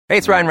Hey,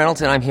 it's Ryan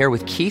Reynolds, and I'm here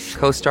with Keith,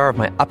 co-star of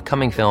my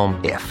upcoming film,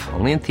 If,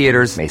 only in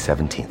theaters May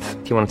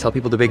 17th. Do you want to tell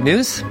people the big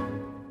news?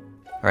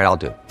 All right, I'll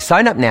do it.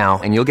 Sign up now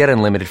and you'll get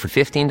unlimited for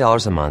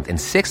 $15 a month and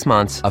 6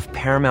 months of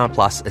Paramount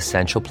Plus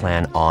Essential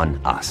Plan on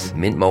us.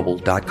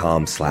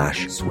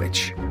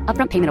 MintMobile.com/switch.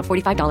 Upfront payment of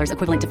 $45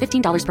 equivalent to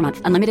 $15 per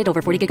month. Unlimited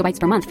over 40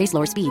 gigabytes per month. Face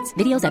lower speeds.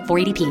 Videos at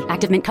 480p.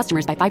 Active Mint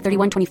customers by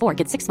 531.24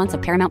 get 6 months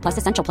of Paramount Plus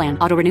Essential Plan.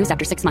 Auto renews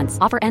after 6 months.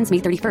 Offer ends May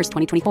 31st,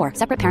 2024.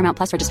 Separate Paramount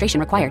Plus registration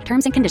required.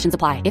 Terms and conditions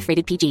apply if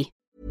rated PG.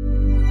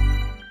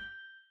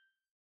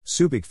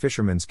 Subic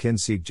fishermen's kin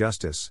seek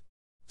justice.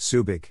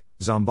 Subic,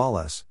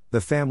 Zambales, the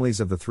families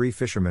of the 3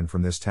 fishermen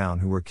from this town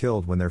who were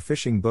killed when their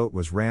fishing boat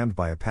was rammed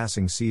by a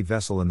passing sea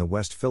vessel in the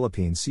West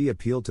Philippine Sea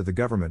appealed to the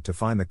government to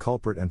find the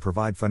culprit and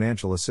provide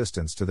financial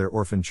assistance to their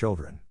orphaned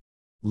children.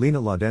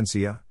 Lina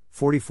Laudencia,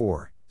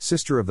 44,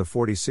 sister of the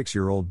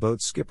 46-year-old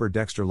boat skipper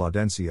Dexter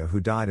Laudencia who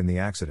died in the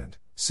accident,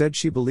 said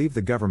she believed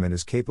the government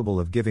is capable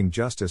of giving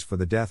justice for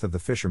the death of the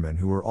fishermen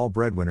who were all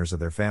breadwinners of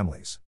their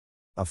families.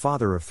 A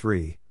father of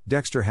 3,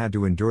 Dexter had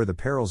to endure the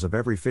perils of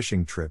every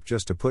fishing trip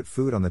just to put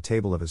food on the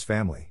table of his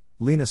family,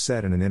 Lina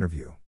said in an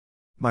interview.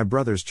 My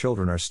brother's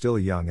children are still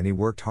young and he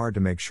worked hard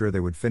to make sure they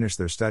would finish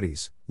their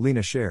studies,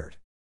 Lina shared.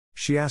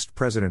 She asked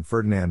President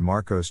Ferdinand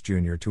Marcos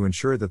Jr. to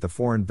ensure that the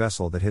foreign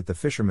vessel that hit the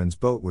fisherman's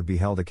boat would be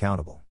held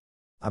accountable.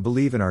 I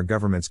believe in our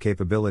government's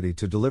capability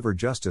to deliver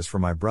justice for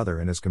my brother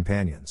and his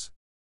companions.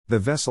 The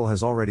vessel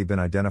has already been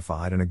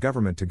identified and a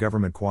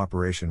government-to-government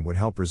cooperation would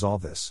help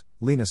resolve this,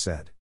 Lina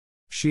said.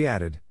 She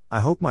added, I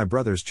hope my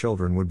brother's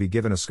children would be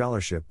given a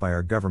scholarship by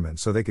our government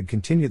so they could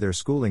continue their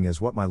schooling as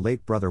what my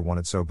late brother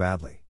wanted so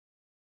badly.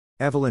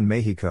 Evelyn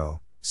Mexico,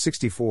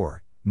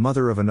 64,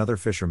 mother of another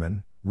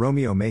fisherman,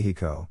 Romeo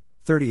Mexico,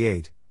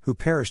 38, who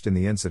perished in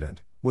the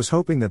incident, was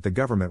hoping that the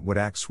government would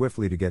act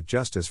swiftly to get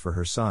justice for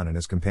her son and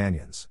his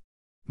companions.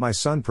 My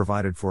son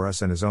provided for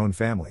us and his own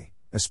family,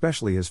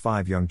 especially his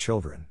 5 young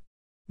children.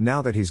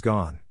 Now that he's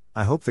gone,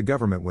 I hope the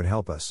government would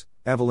help us,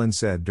 Evelyn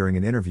said during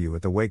an interview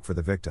at the wake for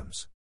the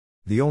victims.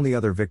 The only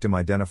other victim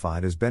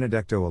identified as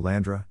Benedicto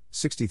Alandra,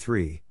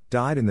 63,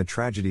 died in the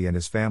tragedy and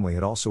his family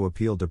had also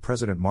appealed to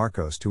President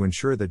Marcos to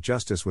ensure that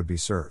justice would be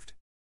served.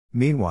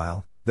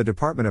 Meanwhile, the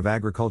Department of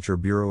Agriculture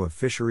Bureau of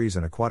Fisheries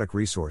and Aquatic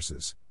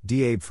Resources,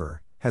 DABFR,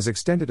 has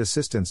extended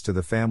assistance to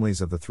the families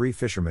of the 3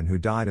 fishermen who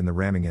died in the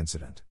ramming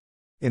incident.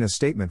 In a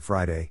statement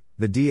Friday,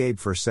 the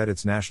DABFR said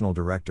its national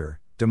director,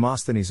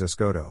 Demosthenes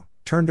Escoto,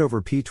 turned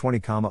over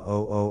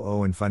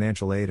P20,000 in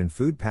financial aid and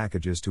food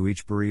packages to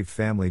each bereaved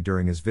family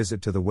during his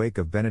visit to the wake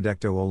of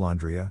Benedicto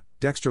Olandria,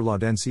 Dexter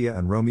Laudencia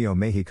and Romeo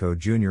Mexico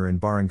Jr. in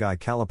Barangay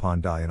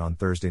Calapandayan on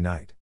Thursday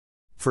night.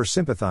 FR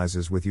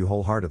sympathizes with you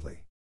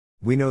wholeheartedly.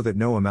 We know that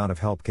no amount of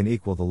help can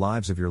equal the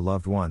lives of your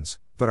loved ones,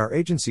 but our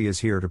agency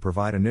is here to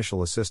provide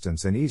initial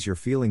assistance and ease your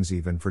feelings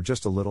even for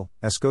just a little,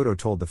 Escoto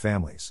told the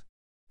families.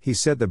 He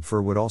said the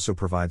BFR would also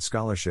provide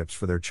scholarships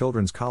for their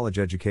children's college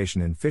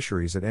education in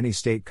fisheries at any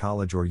state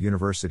college or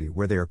university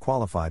where they are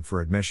qualified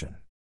for admission.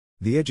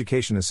 The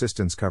education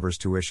assistance covers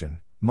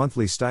tuition,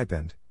 monthly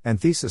stipend, and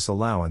thesis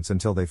allowance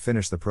until they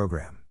finish the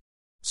program.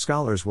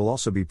 Scholars will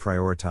also be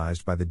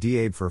prioritized by the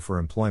DABFR for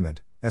employment,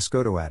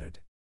 Escoto added.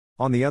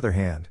 On the other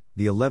hand,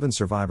 the 11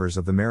 survivors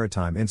of the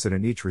maritime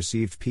incident each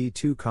received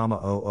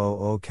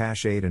P2,000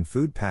 cash aid and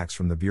food packs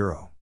from the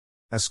Bureau.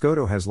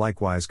 Escoto has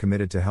likewise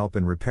committed to help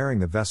in repairing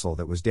the vessel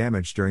that was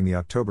damaged during the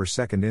October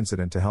 2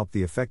 incident to help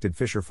the affected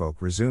fisherfolk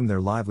resume their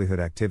livelihood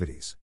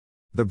activities.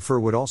 The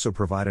BFR would also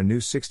provide a new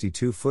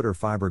 62-footer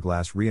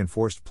fiberglass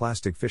reinforced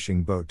plastic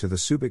fishing boat to the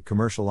Subic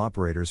Commercial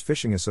Operators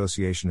Fishing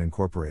Association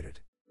Incorporated.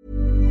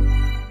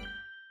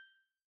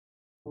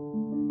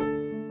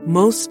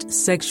 Most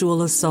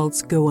sexual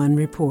assaults go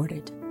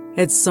unreported.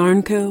 At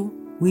Sarnco,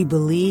 we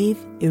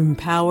believe,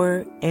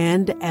 empower,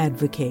 and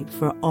advocate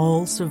for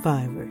all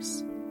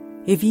survivors.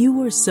 If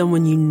you or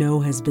someone you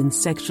know has been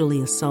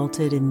sexually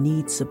assaulted and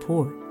needs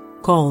support,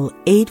 call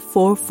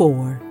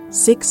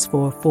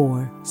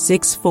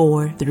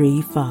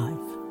 844-644-6435.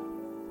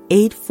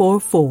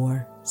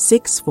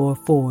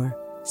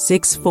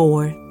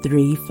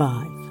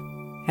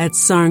 844-644-6435. At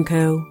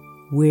Sarnco,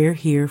 we're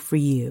here for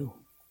you.